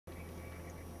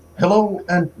Hello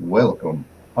and welcome.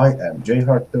 I am Jay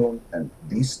Hartone and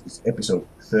this is episode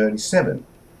 37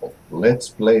 of Let's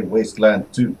Play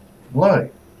Wasteland 2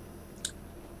 Live.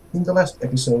 In the last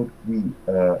episode we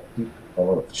did a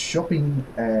lot of shopping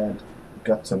and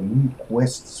got some new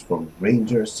quests from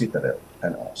Ranger Citadel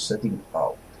and are setting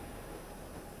out.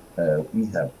 We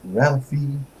have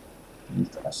Ralphie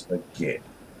with us again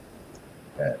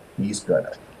and he's got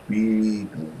a big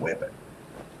weapon.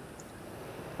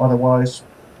 Otherwise,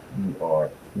 we are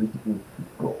pretty good to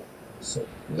go. So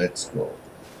let's go.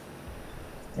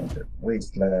 Enter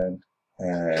Wasteland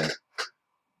and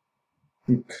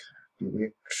pick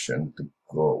direction to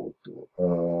go to.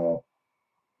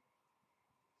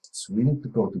 So we need to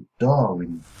go to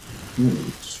Darwin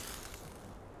Village.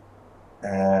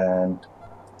 And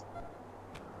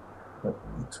but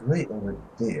it's way over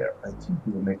there. I think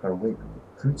we'll make our way to the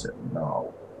prison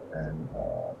now. And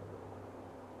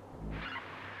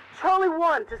Charlie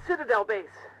 1 to Citadel Base.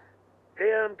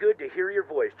 Hey, I'm good to hear your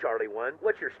voice, Charlie 1.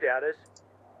 What's your status?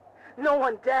 No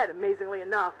one dead, amazingly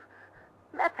enough.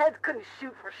 Meth heads couldn't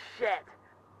shoot for shit.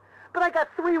 But I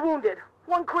got 3 wounded,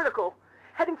 1 critical.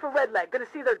 Heading for Red Leg, gonna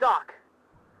see their doc.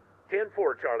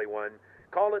 10-4, Charlie 1.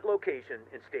 Call it location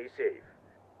and stay safe.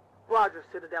 Roger,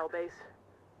 Citadel Base.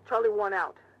 Charlie 1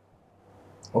 out.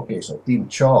 okay, so Team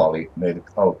Charlie made it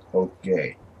out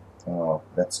okay.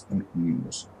 That's good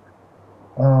news.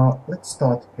 Let's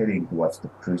start heading towards the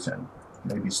prison,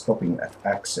 maybe stopping at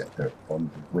Axe Center on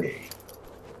the way.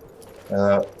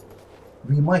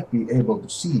 We might be able to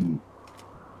see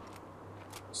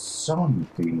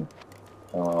something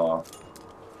to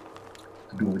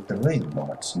do with the rail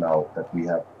mods now that we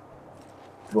have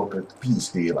brokered the peace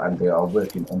deal and they are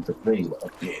working on the rail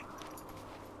again.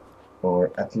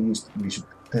 Or at least we should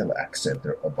tell Axe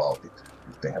Center about it,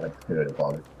 if they haven't heard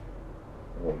about it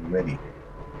already.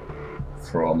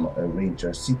 From a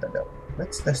Ranger Citadel.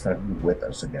 Let's test our new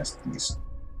weapons against these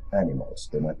animals.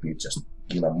 They might be just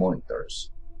killer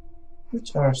monitors,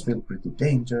 which are still pretty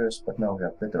dangerous, but now we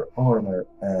have better armor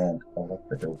and a lot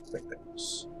better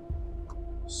weapons.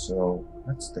 So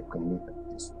let's take a look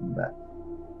at this map.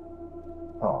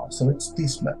 So it's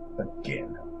this map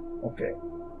again. Okay.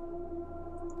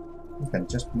 We can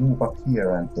just move up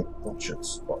here and take pot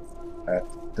shots at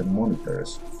the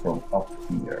monitors from up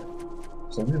here.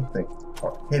 So we'll take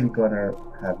our heavy gunner,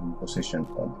 have him positioned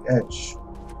on the edge,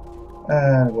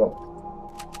 and well,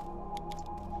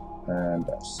 and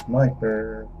a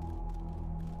sniper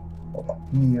over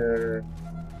here,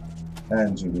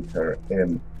 Angie with her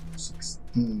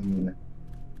M16,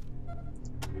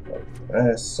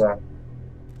 Teresa,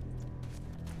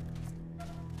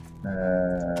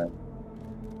 and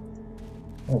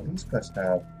oh, these guys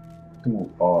have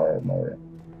 2 armor.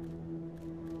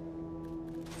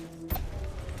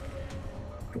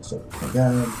 Okay, so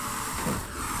again,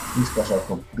 these guys are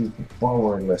completely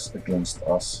powerless against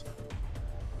us.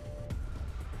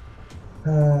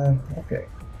 Okay,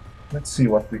 let's see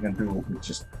what we can do with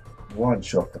just 1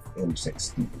 shot of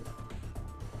M16.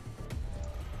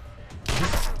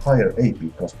 Higher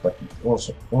AP cost, but it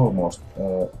also almost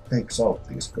takes out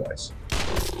these guys.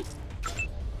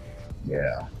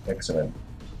 Yeah, excellent.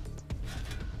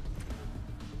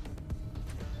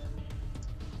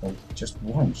 Oh, just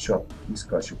 1 shot, this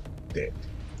guy should be dead.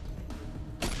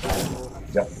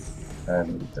 Yep,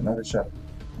 and with another shot,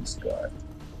 this guy.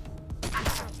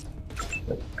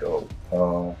 There we go.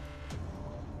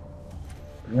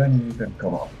 Granny, you can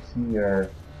come up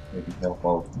here, maybe help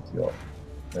out with your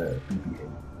BBA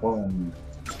bomb.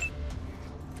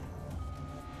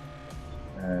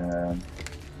 And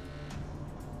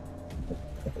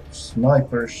a couple of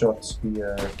sniper shots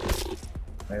here.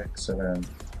 Excellent.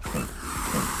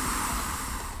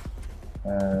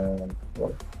 And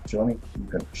well, Johnny, you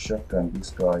can shotgun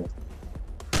this guy.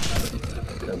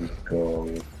 There we go.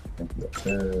 Thank you.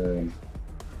 Turn.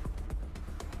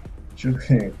 Should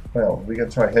we? Well, we can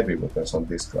try heavy weapons on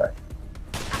this guy.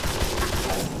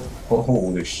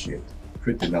 Holy shit!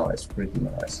 Pretty nice, pretty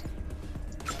nice.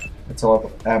 It's a lot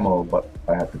of ammo, but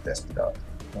I have to test it out.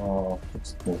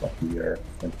 Let's move up here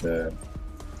and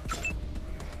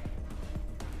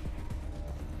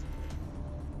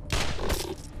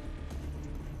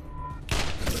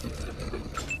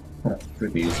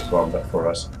pretty easy combat for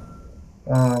us.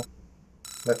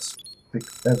 Let's pick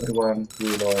everyone,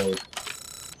 reload,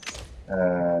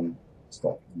 and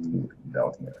start moving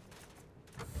down here.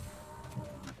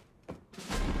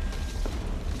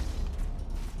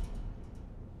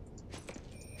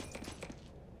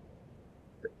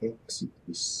 The exit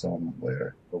is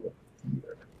somewhere over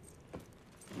here.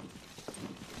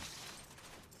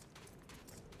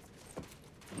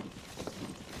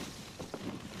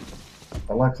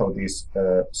 I like how these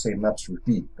same maps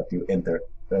repeat, but you enter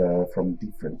from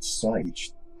different sides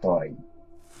each time.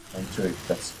 I'm sure if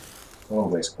that's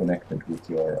always connected with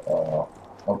your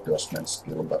outdoorsman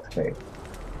skill, but hey.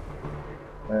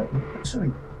 We'll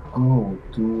actually go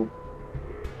to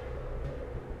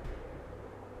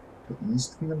the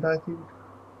east field, I think.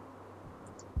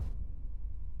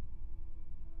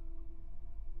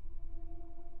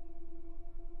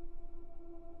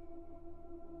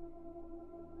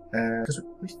 Because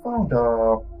we found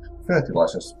a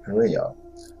fertilizer sprayer.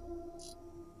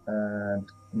 And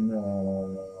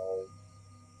no,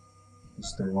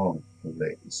 it's the wrong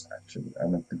place actually. I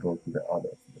meant to go to the other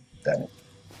field. Damn it.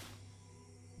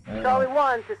 Charlie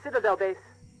 1 to Citadel Base.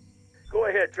 Go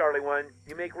ahead, Charlie 1.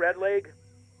 You make Red Leg?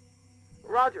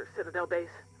 Roger, Citadel Base.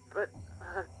 But,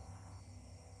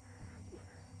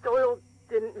 Doyle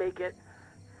didn't make it.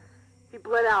 He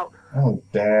bled out. Oh,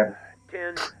 damn.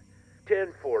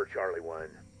 10-4, Charlie 1.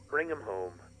 Bring him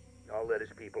home. I'll let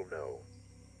his people know.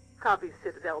 Copy,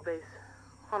 Citadel Base.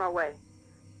 On our way.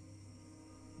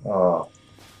 Ah,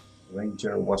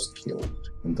 Ranger was killed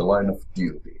in the line of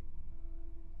duty.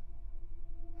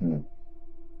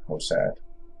 How sad.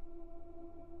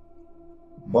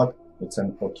 But it's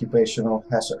an occupational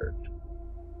hazard.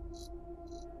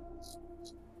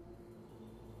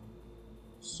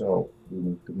 So we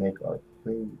need to make our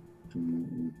way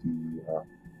to the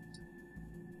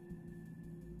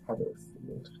other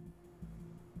field.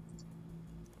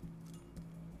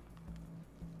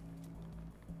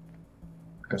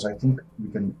 Because I think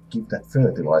we can give that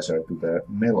fertilizer to the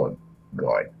melon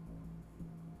guy.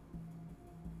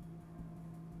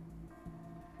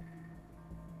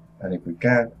 And if we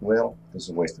can't, well, it's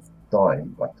a waste of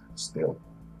time, but still.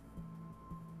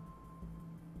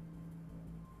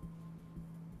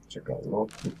 Check out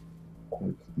log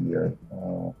quick here.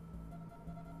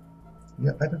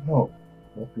 Yeah, I don't know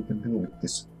what we can do with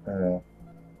this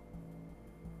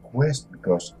quest,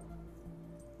 because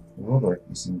Robert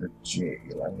is in the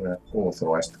jail. I'm not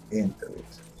authorized to enter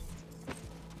it.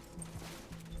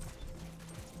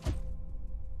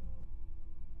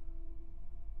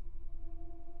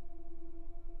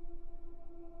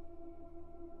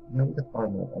 Yeah, we got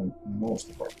armor on most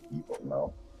of our people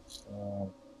now.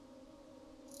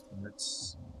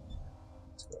 Let's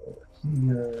go over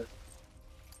here.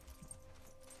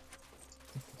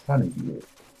 Honeydew.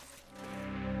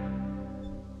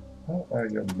 How are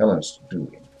your melons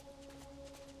doing?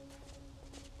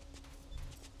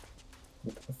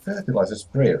 Would a fertilizer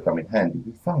sprayer come in handy?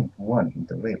 We found one in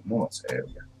the Red Moths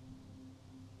area.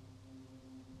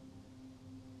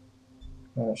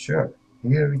 Sure,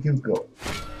 here you go.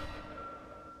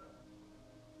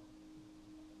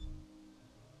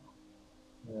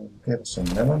 Get some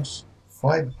melons.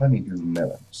 5 honeydew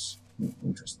melons.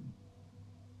 Interesting.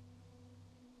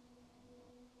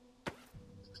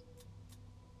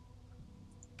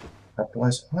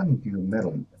 Applies honeydew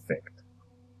melon effect.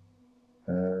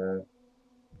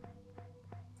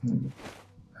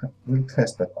 We'll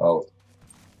test that out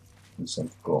in some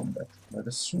combat. Now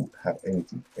the suit have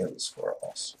anything else for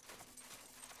us?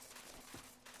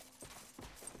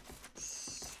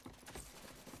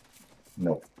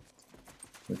 No.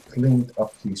 We cleaned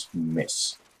up his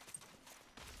mess.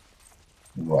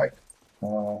 Right.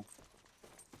 Well,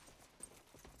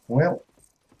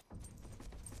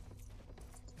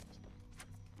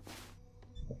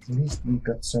 at least we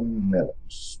got some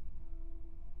melons.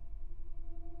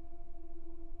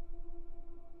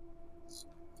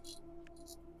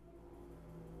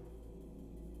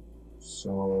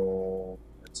 So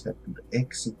let's head to the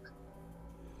exit.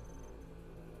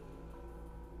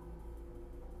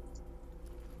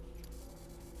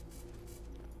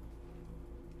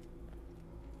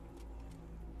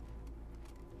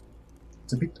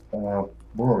 It's a bit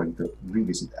boring to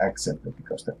revisit Accenter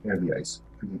because the area is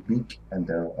pretty big and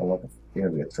there are a lot of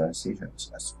area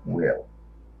transitions as well.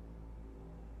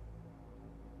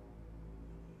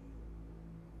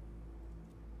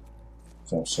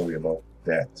 So I'm sorry about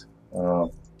that.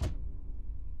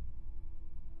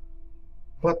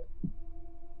 But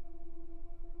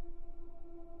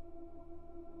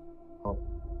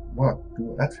what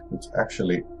do attributes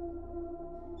actually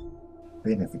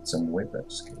benefit some weapon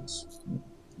skills?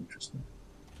 Interesting.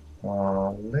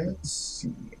 Let's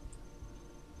see.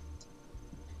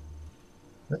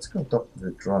 Let's go talk to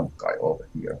the drunk guy over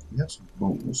here. We have some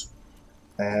booze,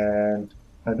 and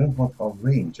I don't want our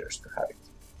rangers to have it.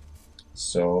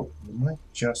 So we might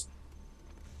just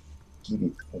give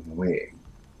it away.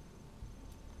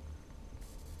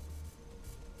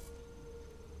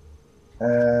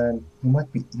 And you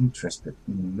might be interested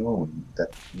in knowing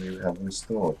that we have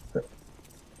restored the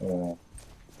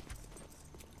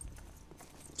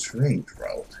trade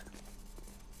route.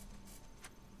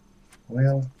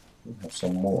 Well, we have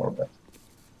some more, but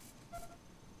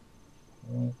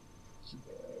okay.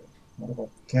 What about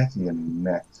Kathy and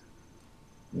Matt?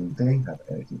 Will they have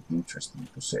anything interesting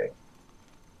to say?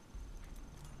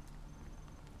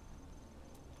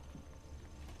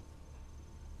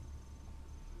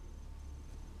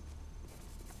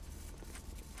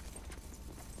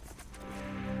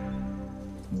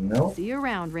 No. See you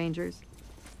around, Rangers.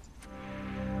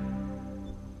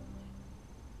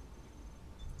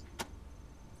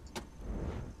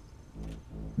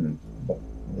 But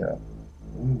yeah.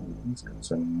 Ooh, he's got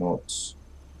some mods.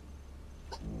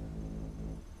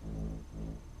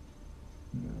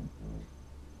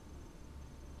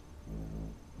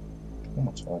 How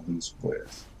much are these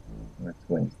worth?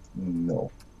 20.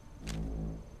 No.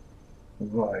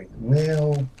 Right,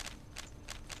 well.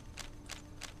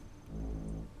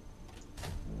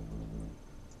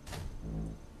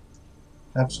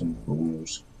 Have some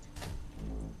booze.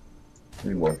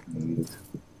 We won't need it.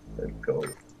 There we go.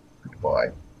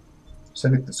 Goodbye.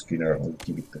 Sell it to Skinner or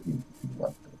give it to him if you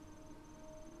want to.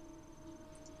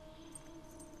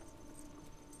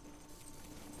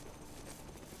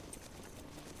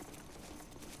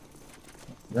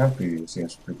 Ralphie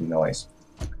seems pretty nice.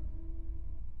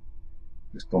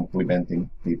 He's complimenting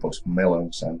people's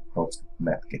melons and hopes that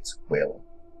Matt gets well,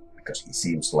 because he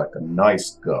seems like a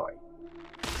nice guy.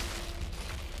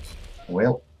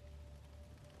 Well,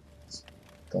 it's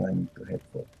time to head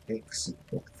for exit,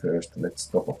 but first let's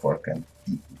stop off our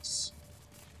canteens.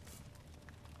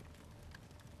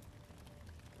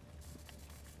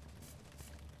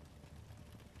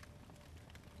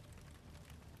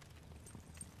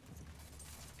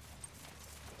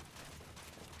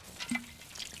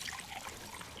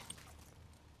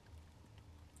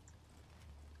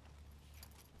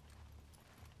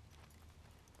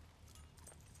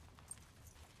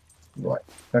 Right,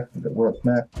 back to the world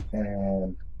map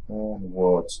and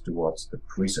onwards towards the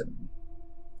prison.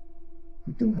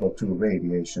 We do have 2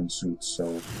 radiation suits,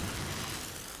 so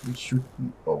we should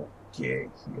be okay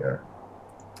here.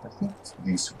 I think it's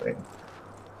this way.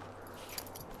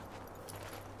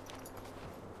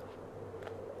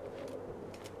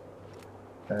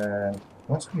 And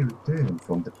once we return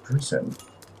from the prison,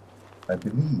 I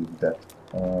believe that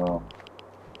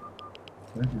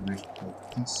maybe we should go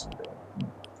this way.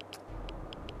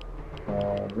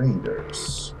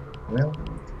 Raiders. Well,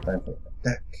 time for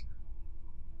attack.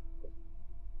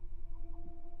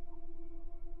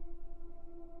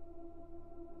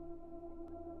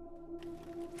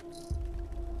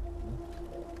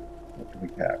 What do we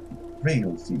have?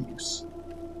 Rail thieves.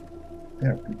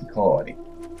 They're pretty hardy.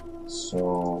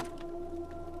 So,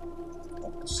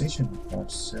 I'll position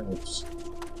ourselves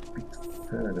a bit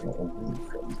further away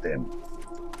from them.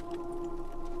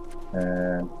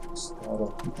 And start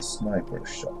off with a sniper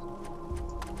shot.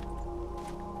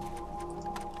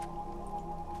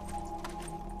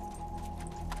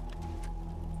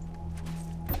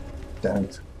 Damn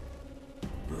it.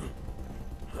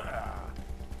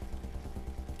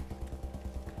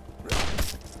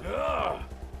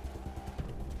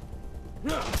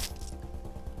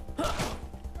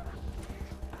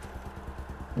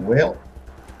 Well,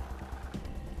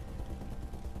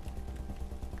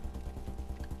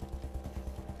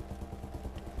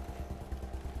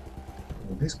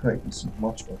 this guy isn't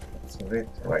much of a threat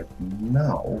right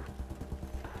now,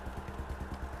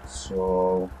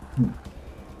 so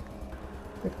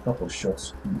take a couple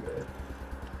shots here.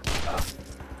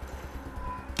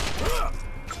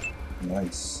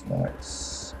 Nice,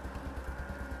 nice.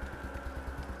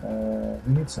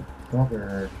 We need some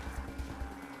cover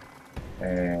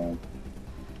and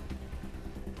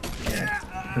a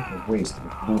bit of waste of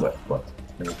bullet, but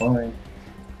never mind.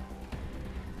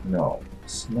 No.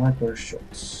 Sniper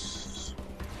shots.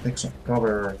 Take some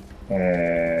cover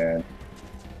and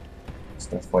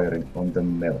start firing on the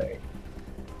melee.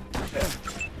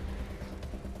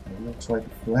 We'll try to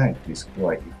flank this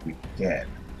guy if we can.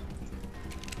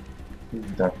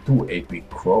 With our 2 AP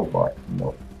crowbar.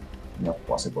 No, not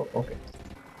possible. Okay.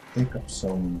 Take up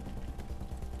some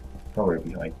cover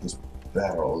behind this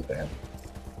barrel then.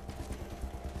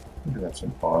 We do have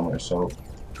some armor, so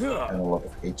and a lot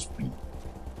of HP.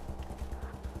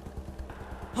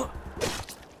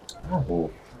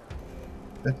 Oh,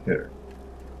 that hurt.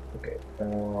 Okay,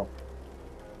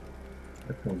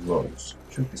 let's go Rose.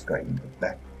 Shoot this guy in the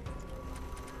back.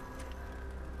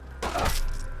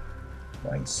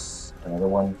 Nice. Another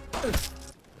one.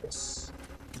 Yes.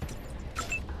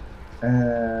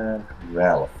 And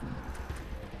Ralphie.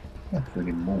 Can't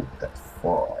really move that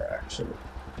far, actually.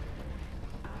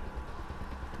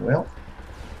 Well,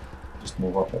 just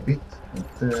move up a bit and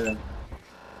turn.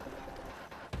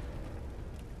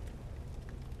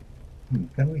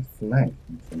 Can we flank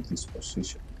him from this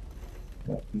position?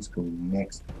 Well, he's going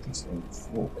next to this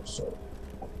A4, so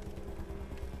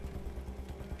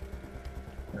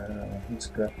he's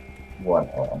got one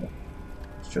arm.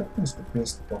 Shotgun's the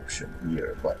best option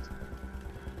here, but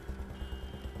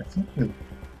I think we'll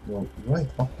go right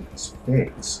up to his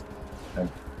face and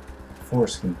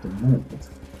force him to move.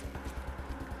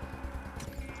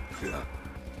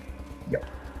 Yeah.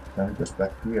 Now he goes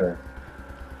back here.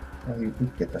 Now he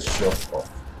did get a shot off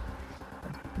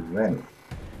and he ran.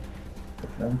 But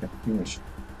now we can finish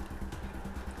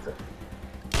the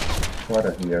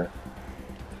quarter here.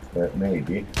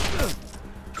 Maybe.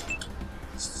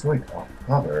 Straight off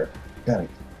cover. Damn it.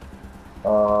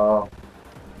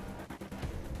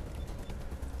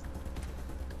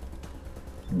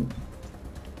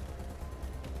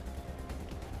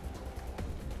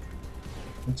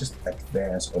 We just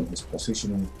advance on his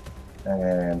positioning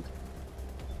and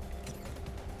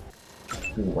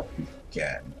do what we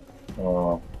can.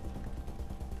 More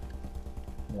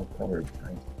cover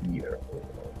behind here.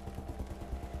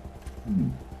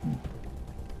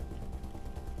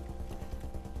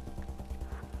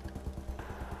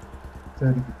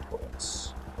 30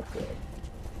 points. Okay.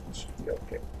 This should be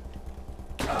okay.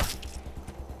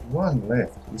 One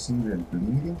left. Is he even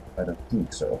bleeding? I don't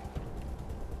think so.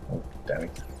 Oh, damn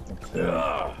it. Okay.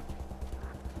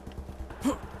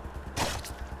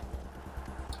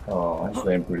 Oh, I'm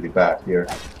playing pretty bad here.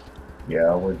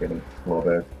 Yeah, we're getting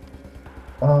clobbered.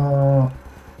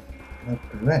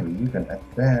 Granny, you can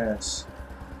advance.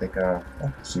 Take a...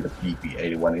 Oh, see the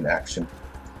PP-81 in action.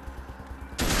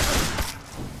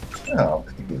 Oh,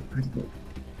 pretty good, pretty good.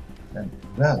 And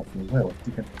well,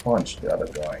 you can punch the other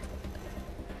guy.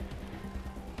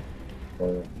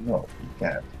 Or no, you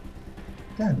can't.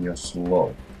 Damn, you're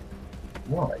slow.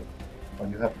 Why? Oh,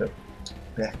 you have the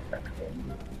backpack on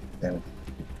you. Damn it.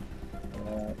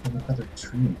 Any other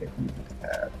tree that you would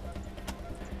have?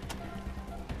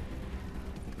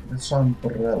 That's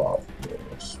umbrella, of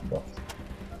course, but...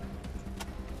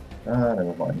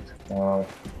 never mind.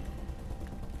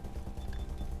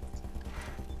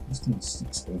 This thing is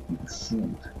 680 to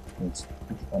shoot. It's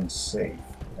pretty unsafe,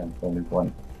 and only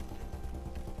one.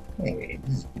 Hey,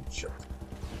 this is a good shot.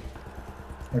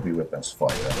 Heavy weapons fire.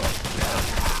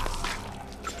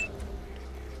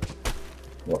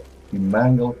 Well, he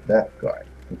mangled that guy.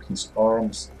 Took his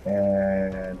arms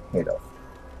and head off.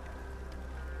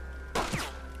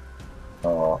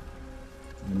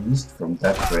 Missed from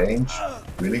that range?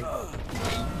 Really?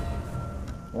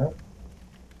 Well.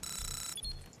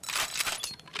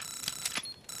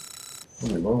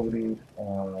 Fully loaded.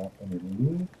 Any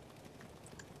loot?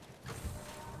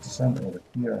 Some over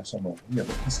here and some over here,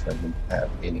 but this guy didn't have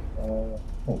any. Oh.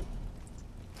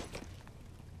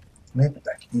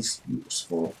 Medpack is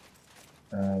useful.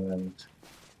 And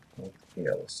what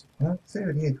else?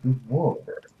 38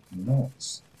 revolver.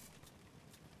 Nice.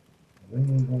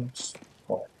 Railroad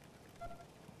spot.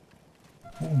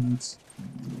 Who needs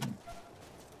you?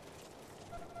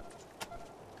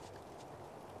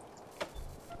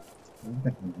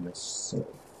 That can be a safe.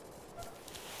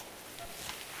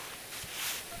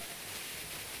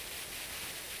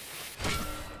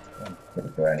 For the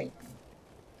granny.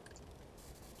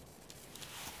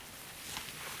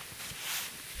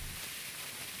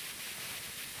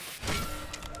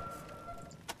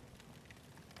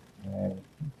 And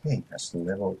he has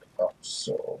leveled up,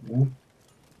 so we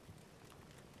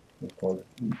call it.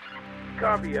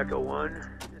 Copy, Echo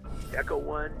 1. Echo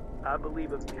 1, I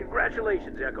believe him.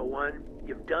 Congratulations, Echo 1.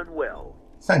 You've done well.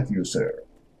 Thank you, sir.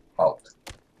 Out.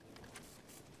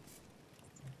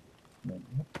 Now,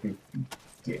 what did we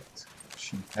get?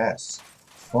 She has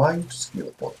 5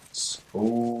 skill points.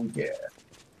 Oh, yeah.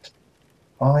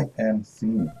 I am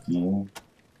thinking...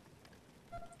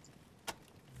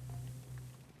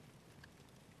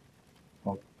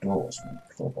 outdoorsman,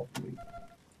 probably.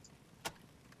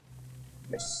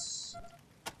 Yes.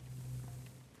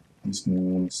 This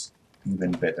means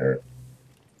even better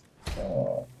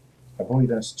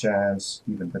avoidance chance,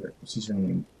 even better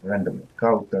positioning, random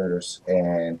encounters,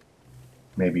 and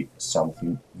maybe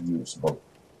something usable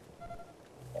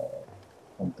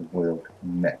on the world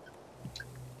map.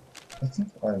 I think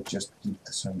I'll just give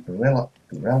this umbrella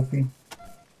to Ralphie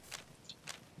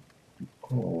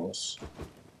because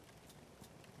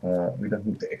we don't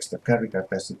need the extra carry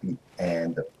capacity,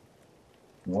 and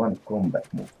one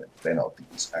combat movement penalty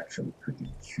is actually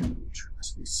pretty huge,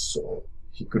 as we saw.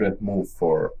 He couldn't move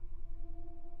for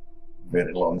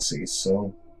very long seas,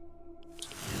 so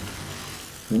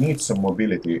He needs some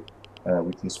mobility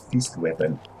with his fist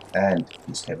weapon and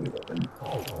his heavy weapon.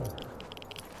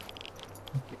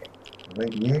 Okay.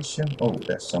 Radiation. Oh,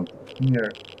 there's something here.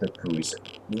 The prison.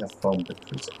 We have found the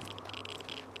prison.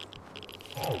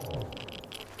 There's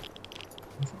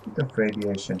a bit of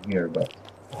radiation here, but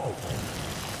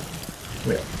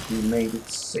well, we made it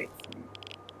safely.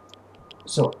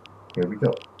 So, here we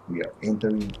go. We are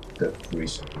entering the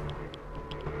prison.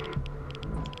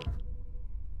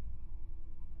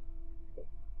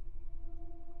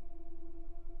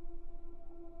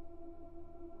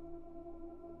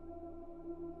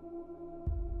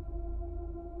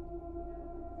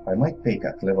 I might take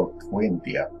at level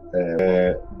 20.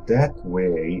 That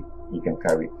way he can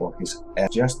carry all his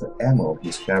just the ammo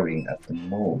he's carrying at the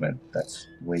moment. That's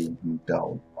weighing him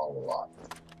down a lot.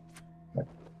 Like,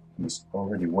 he's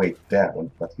already weighed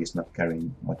down, but he's not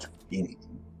carrying much of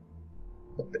anything.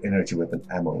 But the energy weapon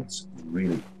ammo is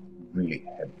really, really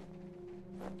heavy.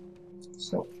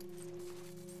 So,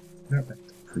 we're at the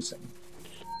prison.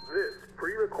 This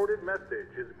pre-recorded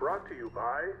message is brought to you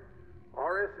by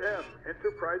RSM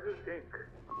Enterprises, Inc.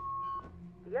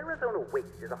 The Arizona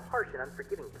Waste is a harsh and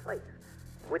unforgiving place.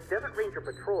 With Desert Ranger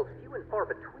patrols few and far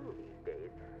between these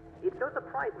days, it's no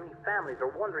surprise many families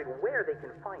are wondering where they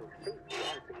can find safety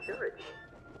and security.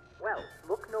 Well,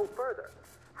 look no further.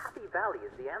 Happy Valley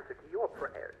is the answer to your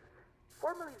prayers.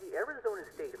 Formerly the Arizona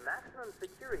State Maximum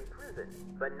Security Prison,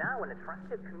 but now an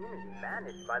attractive community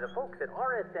managed by the folks at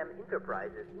RSM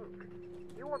Enterprises, Inc.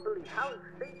 You won't believe how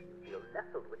safe you feel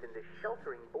nestled within the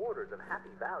sheltering borders of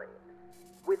Happy Valley.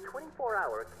 With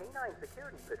 24-hour canine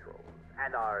security patrols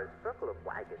and our Circle of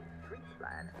Wagons street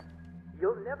plan,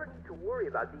 you'll never need to worry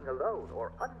about being alone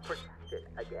or unprotected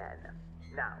again.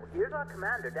 Now, here's our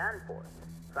Commander Danforth,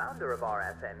 founder of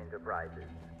RSM Enterprises,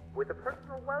 with a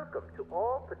personal welcome to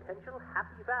all potential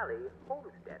Happy Valley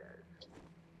homesteaders.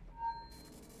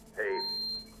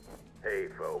 Hey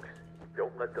folks,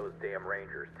 don't let those damn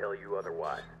rangers tell you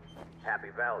otherwise. Happy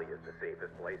Valley is the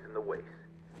safest place in the Waste.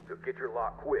 So get your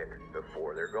lot quick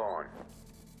before they're gone.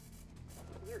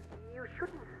 You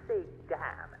shouldn't say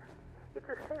damn. It's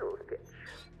a sales pitch.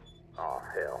 Aw,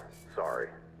 hell. Sorry.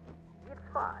 It's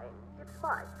fine. It's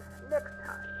fine. Next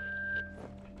time.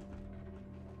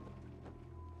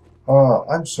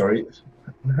 I'm sorry.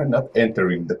 We're not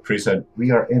entering the prison.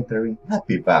 We are entering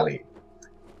Happy Valley.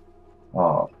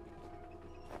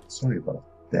 Sorry about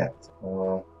that.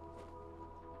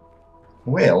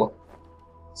 Well,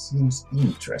 seems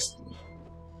interesting.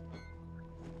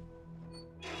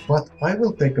 But I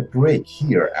will take a break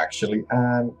here actually,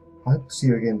 and I'll see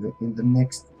you again in the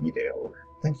next video.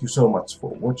 Thank you so much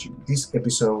for watching this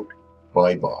episode.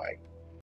 Bye bye.